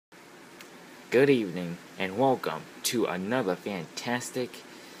Good evening, and welcome to another fantastic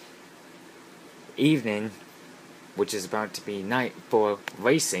evening, which is about to be night for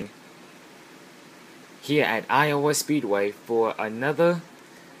racing, here at Iowa Speedway for another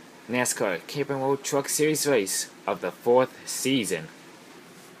NASCAR Cape and Road Truck Series race of the 4th season.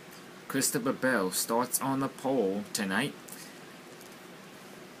 Christopher Bell starts on the pole tonight.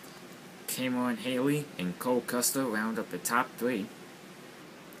 Cameron Haley and Cole Custer round up the top three.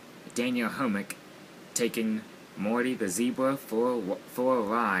 Daniel Hermick taking Morty the Zebra for a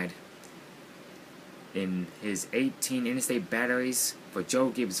ride in his 18 interstate batteries for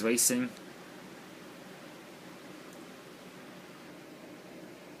Joe Gibbs Racing.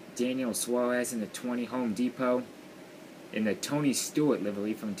 Daniel Suarez in the 20 Home Depot in the Tony Stewart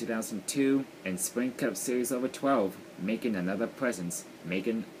livery from 2002 and Sprint Cup Series over 12, making another presence,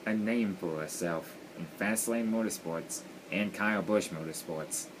 making a name for herself in Fastlane Motorsports and Kyle Busch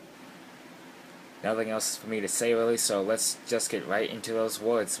Motorsports. Nothing else for me to say really, so let's just get right into those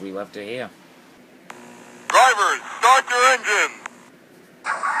words we love to hear. Drivers, start your engine!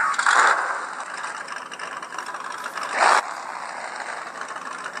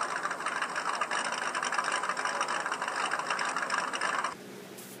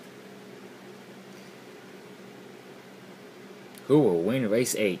 Who will win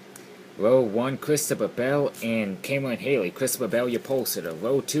race 8? Row 1, Christopher Bell and Cameron Haley. Christopher Bell, your pole sitter.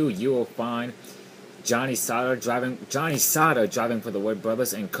 Row 2, you will find Johnny Sauter driving for the Wood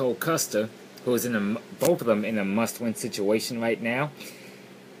Brothers, and Cole Custer, who is both of them in a must-win situation right now.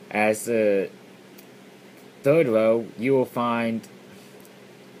 As the third row, you will find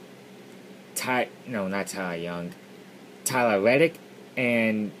Tyler Reddick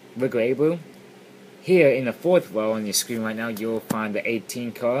and Rick Abreu. Here in the fourth row on your screen right now, you will find the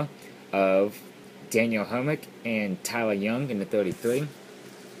 18 car of Daniel Hermick and Tyler Young in the 33.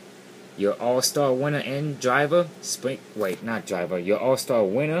 Your All-Star winner and driver, your All-Star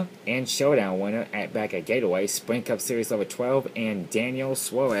winner and Showdown winner back at Gateway, Sprint Cup Series over 12, and Daniel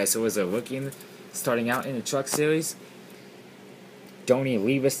Suarez, who is a rookie starting out in the Truck Series. Donnie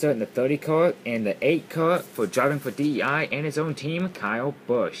Leavister in the 30 car, and the 8 car for driving for DEI and his own team, Kyle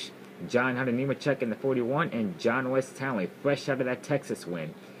Busch. John Hunter Nemechek in the 41, and John West Townley, fresh out of that Texas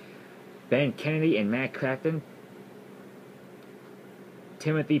win. Ben Kennedy and Matt Crafton.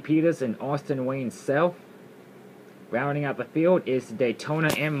 Timothy Peters and Austin Wayne Self. Rounding out the field is the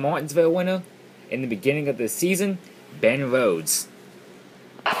Daytona and Martinsville winner in the beginning of the season, Ben Rhodes.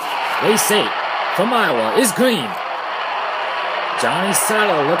 Race 8 from Iowa is green. Johnny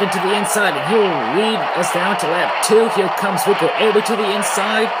Sauter looking to the inside, and he will lead us down to lap 2. Here comes Rico Abreu to the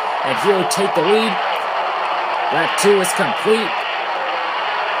inside, and he'll take the lead. Lap 2 is complete.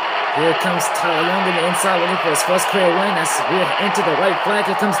 Here comes Tyler Young on the inside, looking for his first career win. As we're into the white flag,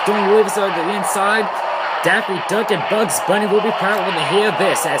 here comes Donnie Leavister to the inside. Daffy Duck and Bugs Bunny will be proud when they hear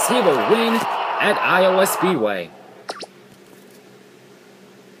this, as he will win at Iowa Speedway.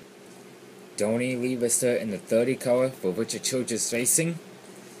 Donnie Leavister in the 30 car for Richard Childress Racing.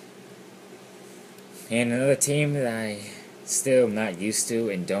 And another team that I still not used to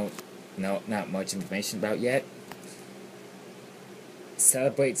and don't know not much information about yet.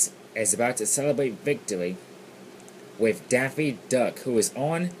 Is about to celebrate victory with Daffy Duck, who is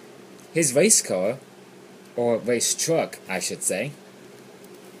on his race car, or race truck, I should say.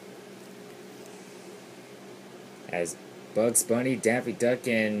 As Bugs Bunny, Daffy Duck,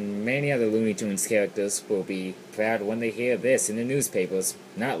 and many other Looney Tunes characters will be proud when they hear this in the newspapers.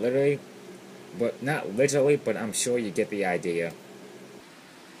 Not literally, but I'm sure you get the idea.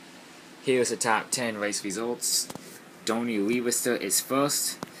 Here's the top 10 race results. Donnie Leavister is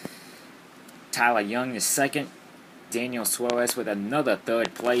first. Tyler Young is second. Daniel Suarez with another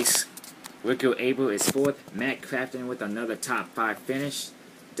third place. Rico Abreu is fourth. Matt Crafton with another top 5 finish.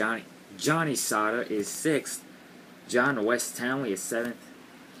 Johnny Sauter is sixth. John West Townley is seventh.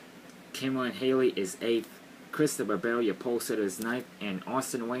 Cameron Haley is eighth. Christopher Bell, your pole sitter, is ninth. And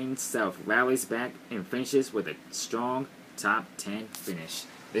Austin Wayne Self rallies back and finishes with a strong top 10 finish.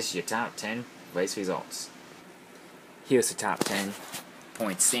 This is your top 10 race results. Here's the top 10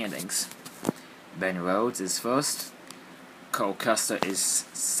 point standings. Ben Rhodes is first. Cole Custer is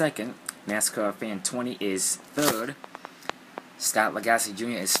second. NASCAR Fan 20 is third. Scott Lagasse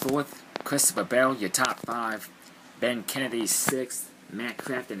Jr. is fourth. Christopher Bell, your top 5. Ben Kennedy is sixth. Matt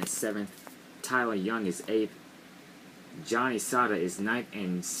Crafton is seventh. Tyler Young is eighth. Johnny Sauter is ninth.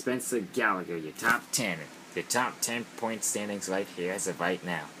 And Spencer Gallagher, your top 10. The top 10 point standings right here as of right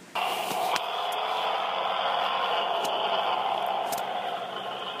now.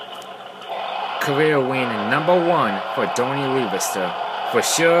 Career win number 1 for Donnie Leavister. For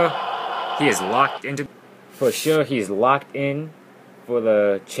sure, He is locked into. For sure, he's locked in for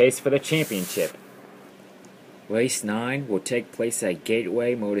the chase for the championship. Race 9 will take place at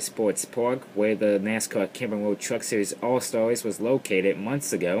Gateway Motorsports Park, where the NASCAR Camping World Truck Series All-Stars was located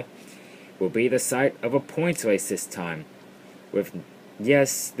months ago. Will be the site of a points race this time.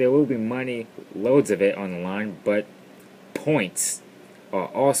 Yes, there will be money, loads of it on the line, but points are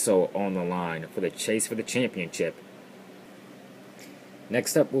also on the line for the chase for the championship.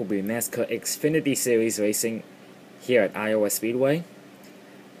 Next up will be NASCAR Xfinity Series racing here at Iowa Speedway.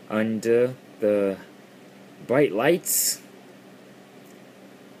 Under the bright lights.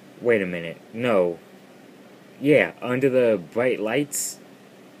 Wait a minute. No. Yeah, under the bright lights.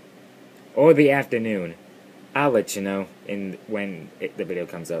 Or the afternoon. I'll let you know when the video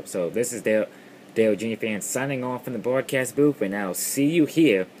comes up. So this is Dale Jr. Fan signing off from the broadcast booth, and I'll see you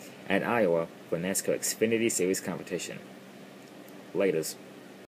here at Iowa for NASCAR Xfinity Series competition. Laters.